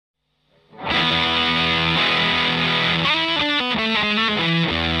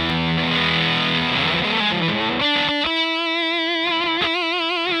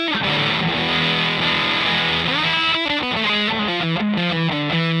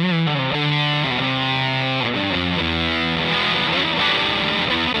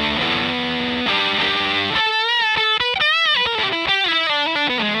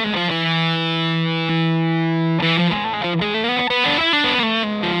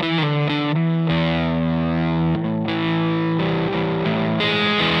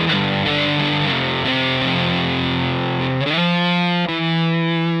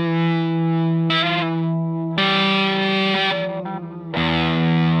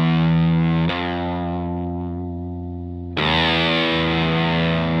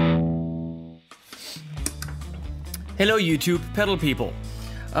Hello YouTube pedal people.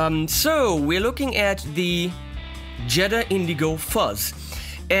 So we're looking at the Jetter Indigo Fuzz.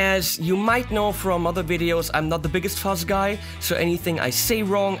 As you might know from other videos, I'm not the biggest fuzz guy, so anything I say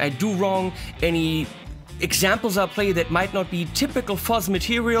wrong, I do wrong. Any examples I play that might not be typical fuzz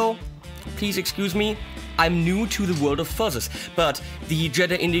material, please excuse me. I'm new to the world of fuzzes, but the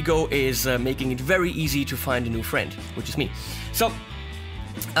Jetter Indigo is making it very easy to find a new friend, which is me. So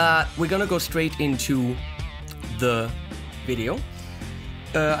we're gonna go straight into the video.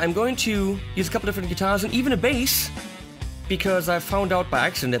 I'm going to use a couple different guitars and even a bass, because I found out by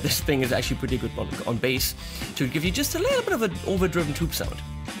accident that this thing is actually pretty good on bass, to give you just a little bit of an overdriven tube sound.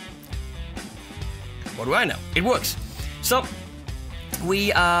 What do I know? It works. So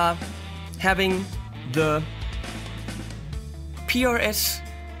we are having the PRS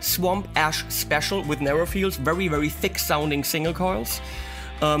Swamp Ash Special with narrow fields, very thick sounding single coils.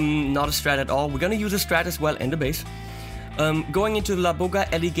 Not a Strat at all. We're gonna use a Strat as well and a bass. Going into the La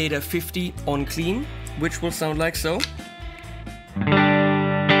Boga Alligator 50 on clean, which will sound like so.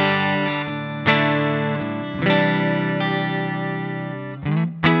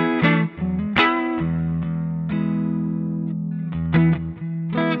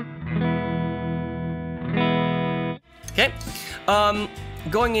 Okay,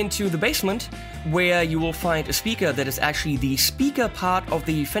 going into the basement, where you will find a speaker that is actually the speaker part of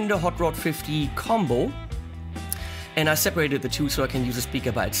the Fender Hot Rod 50 combo. And I separated the two so I can use the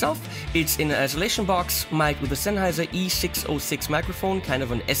speaker by itself. It's in an isolation box, mic'd with a Sennheiser E606 microphone, kind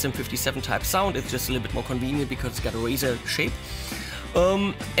of an SM57 type sound. It's just a little bit more convenient because it's got a razor shape.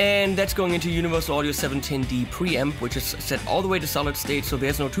 And that's going into Universal Audio 710D preamp, which is set all the way to solid state, so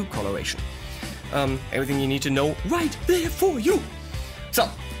there's no tube coloration. Everything you need to know right there for you. So,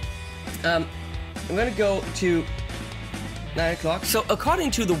 I'm gonna go to 9 o'clock. So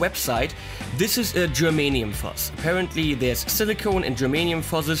according to the website, this is a germanium fuzz. Apparently there's silicone and germanium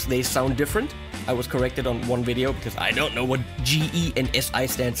fuzzes. They sound different. I was corrected on one video because I don't know what GE and SI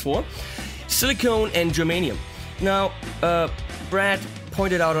stands for. Silicone and germanium. Now, Brad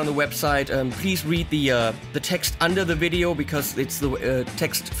pointed out on the website, please read the text under the video because it's the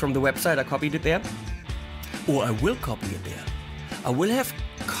text from the website. I copied it there. Or I will copy it there. I will have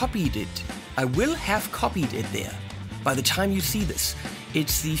copied it. I will have copied it there. By the time you see this,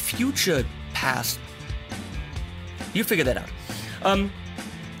 it's the future past. You figure that out.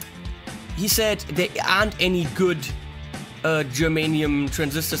 He said there aren't any good germanium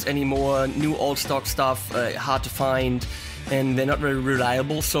transistors anymore, new all-stock stuff, hard to find, and they're not very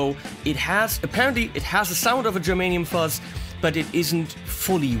reliable. So it has, apparently it has the sound of a germanium fuzz, but it isn't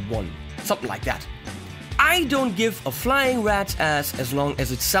fully one. Something like that. I don't give a flying rat's ass as long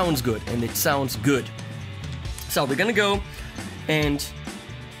as it sounds good, and it sounds good. So we're gonna go and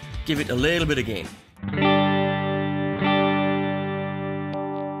give it a little bit of gain.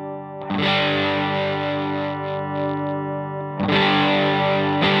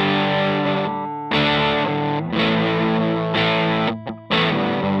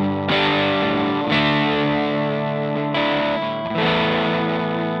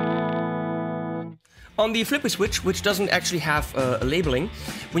 On the flipper switch, which doesn't actually have a labeling,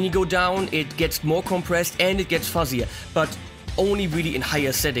 when you go down it gets more compressed and it gets fuzzier, but only really in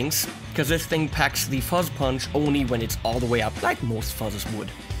higher settings, because this thing packs the fuzz punch only when it's all the way up, like most fuzzes would.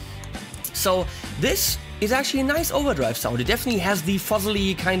 So this is actually a nice overdrive sound. It definitely has the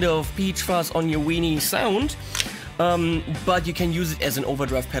fuzzily kind of peach fuzz on your weenie sound, but you can use it as an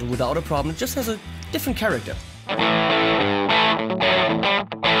overdrive pedal without a problem. It just has a different character.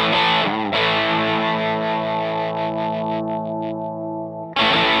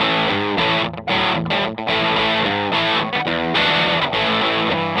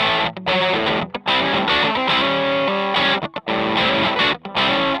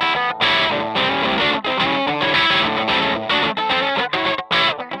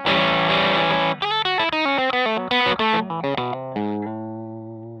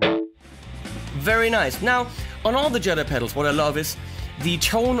 Very nice. Now, on all the Jetter pedals, what I love is the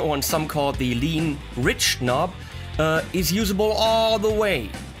tone, or in some call it the lean rich knob, is usable all the way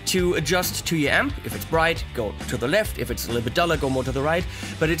to adjust to your amp. If it's bright, go to the left. If it's a little bit duller, go more to the right.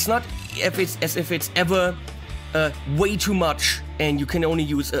 But it's not as if it's ever way too much and you can only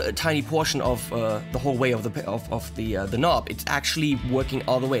use a tiny portion of the whole way of the knob. It's actually working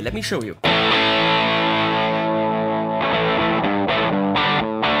all the way. Let me show you.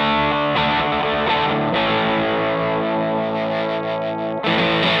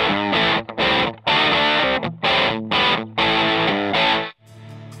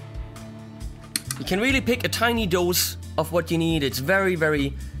 You can really pick a tiny dose of what you need. It's very,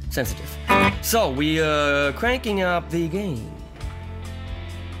 very sensitive. So we are cranking up the gain.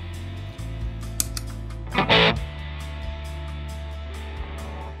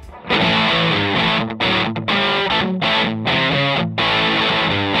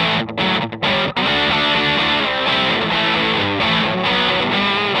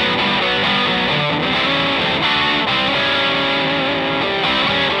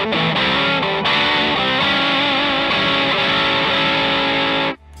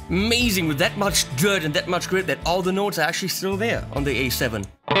 Amazing, with that much dirt and that much grit, that all the notes are actually still there on the A7.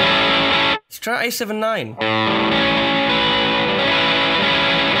 Let's try A7-9.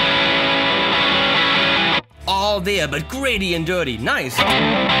 All there, but gritty and dirty. Nice.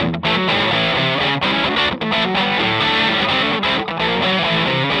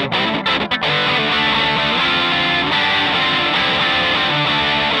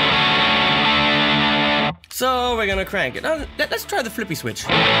 So we're gonna crank it. Let's try the flippy switch.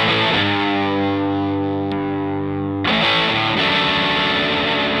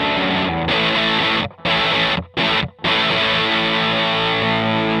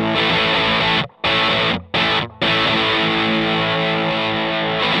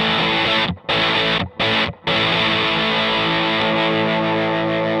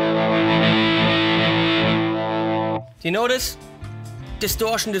 Do you notice?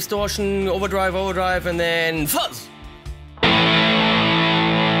 Distortion, distortion, overdrive, overdrive, and then fuzz!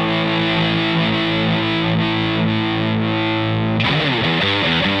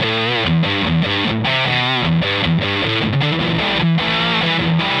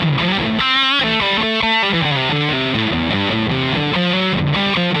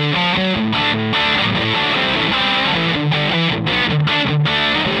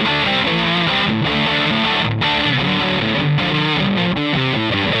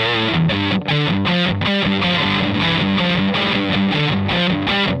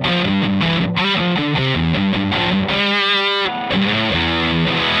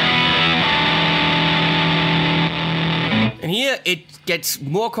 Here it gets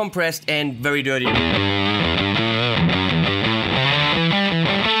more compressed and very dirty.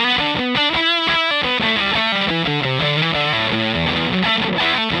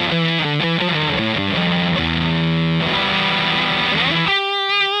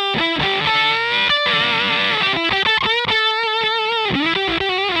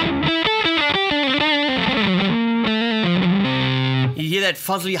 You hear that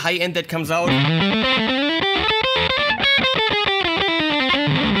fuzzy high end that comes out?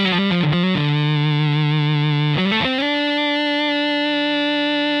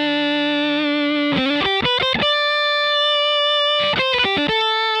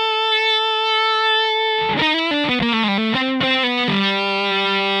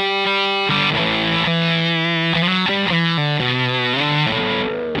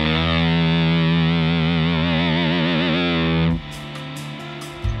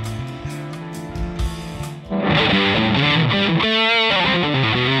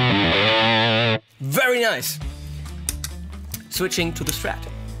 Very nice. Switching to the Strat.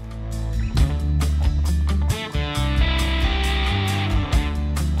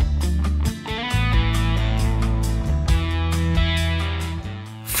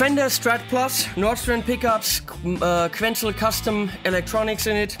 Fender Strat Plus, Nordstrand pickups, Quenzel custom electronics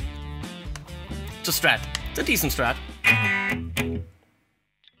in it. It's a Strat. It's a decent Strat.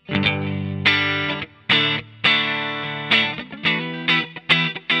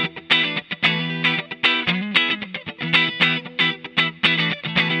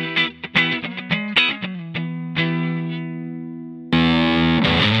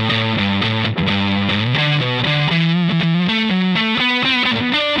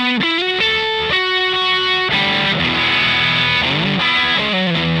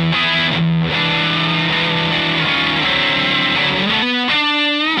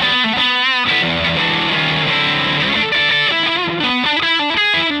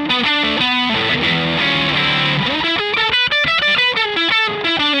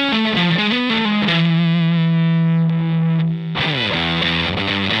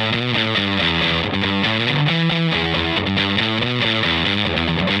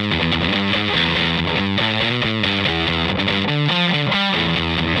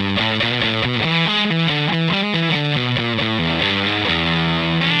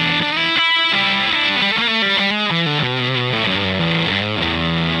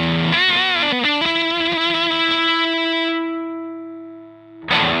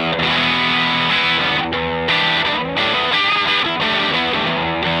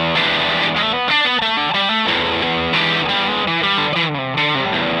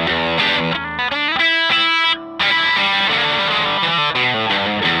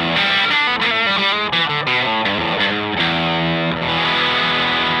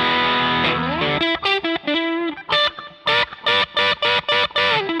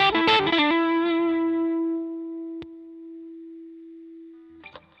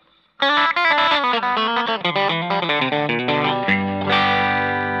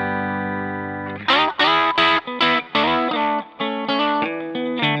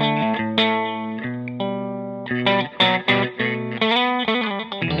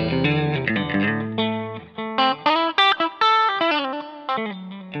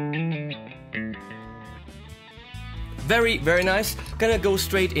 Very, very nice. Gonna go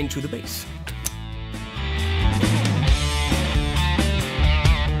straight into the bass.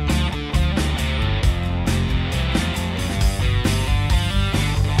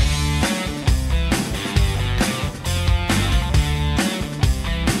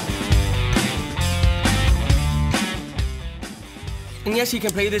 And yes, you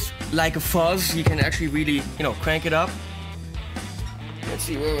can play this like a fuzz. You can actually really, you know, crank it up. Let's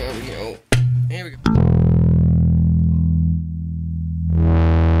see, where we go. Here we go.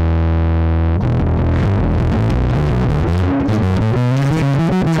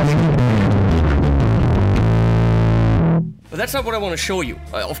 But that's not what I want to show you.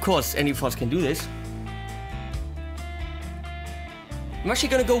 Of course, any fuzz can do this. I'm actually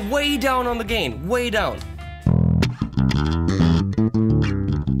gonna go way down on the gain, way down.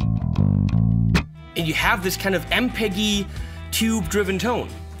 And you have this kind of MPEG-y tube-driven tone.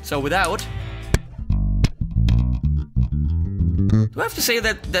 So without... Do I have to say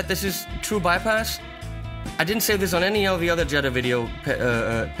that this is true bypass? I didn't say this on any of the other Jetter video.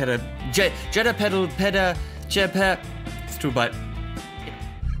 Jetter pedal, Jetter... It's true bypass.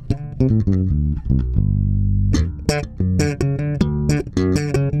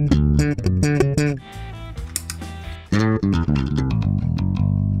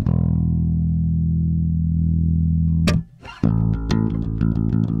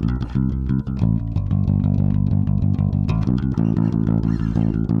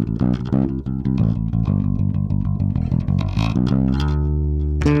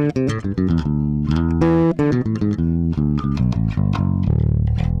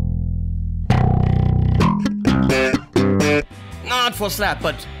 Not for slap,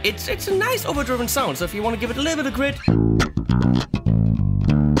 but it's a nice overdriven sound, so if you want to give it a little bit of grit.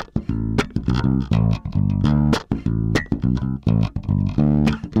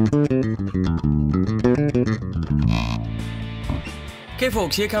 Okay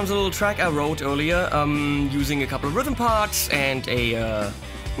folks, here comes a little track I wrote earlier, using a couple of rhythm parts and a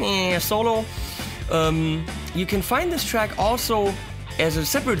solo. You can find this track also as a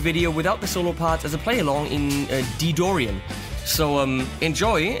separate video without the solo parts as a play-along in deterioration. So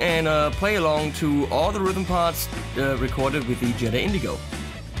enjoy and play along to all the rhythm parts recorded with the Jetter Indigo.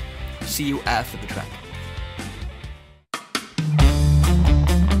 See you after the track.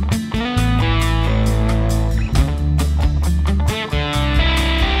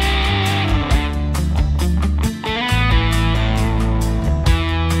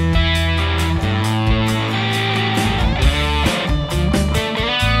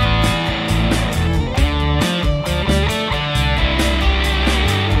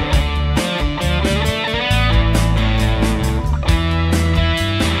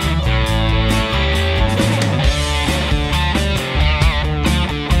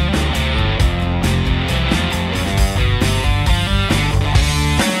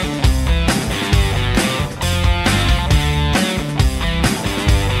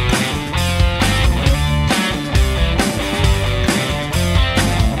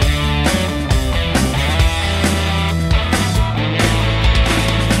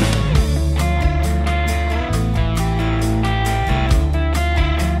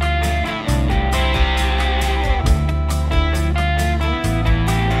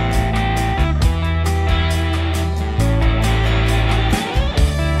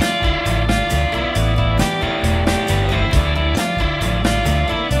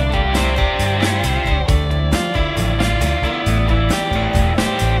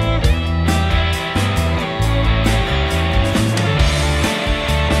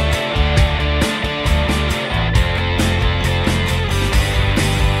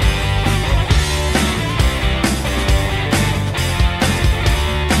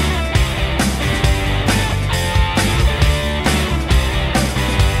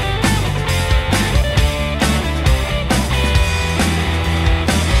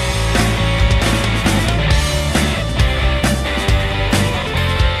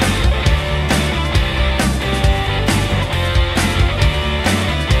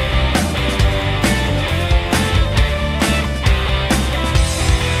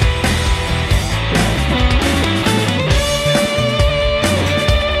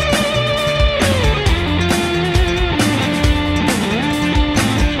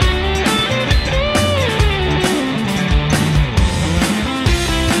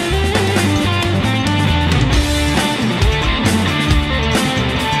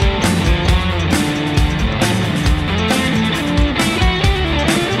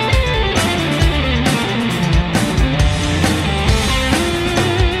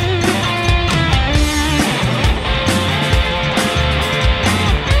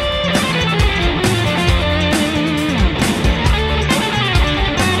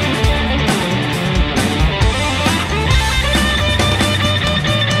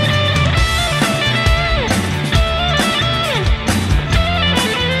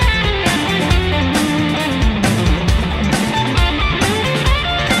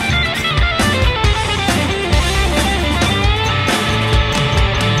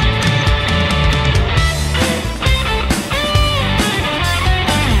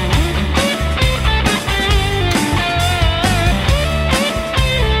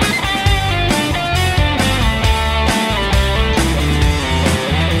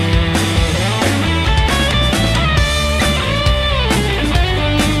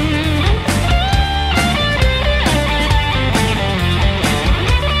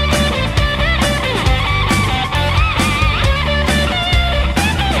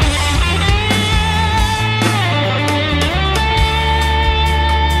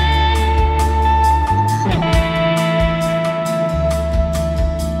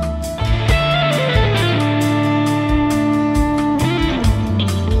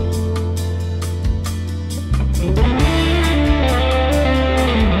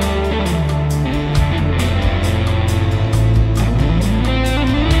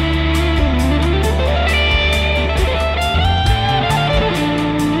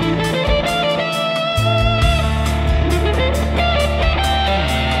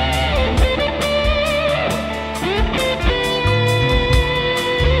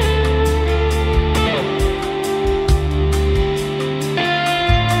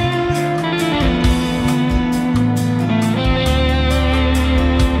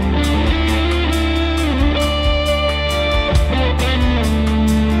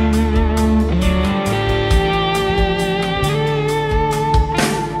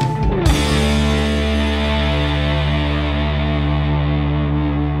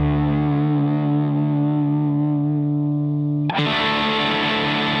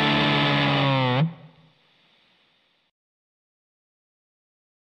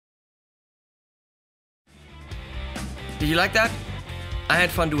 Did you like that? I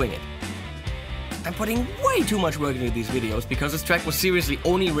had fun doing it. I'm putting way too much work into these videos because this track was seriously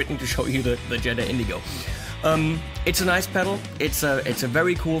only written to show you the Jetter Indigo. It's a nice pedal, it's a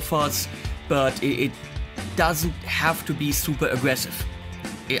very cool fuzz, but it doesn't have to be super aggressive.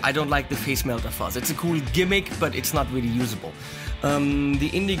 I don't like the face melter fuzz. It's a cool gimmick, but it's not really usable. The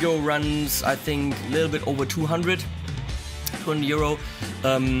Indigo runs, I think, a little bit over 200 euro.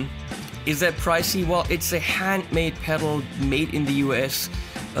 Is that pricey? Well, it's a handmade pedal made in the US,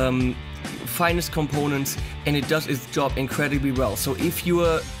 finest components, and it does its job incredibly well. So if you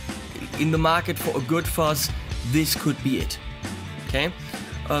are in the market for a good fuzz, this could be it. Okay?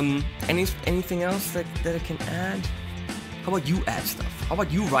 Anything else that I can add? How about you add stuff? How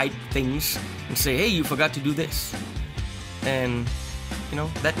about you write things and say, hey, you forgot to do this? And, you know,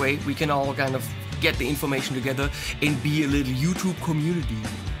 that way we can all kind of get the information together and be a little YouTube community.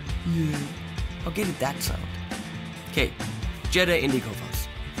 Yeah. How good did that sound? Okay, Jetter Indigo Fuzz.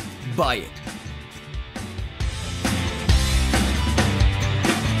 Buy it.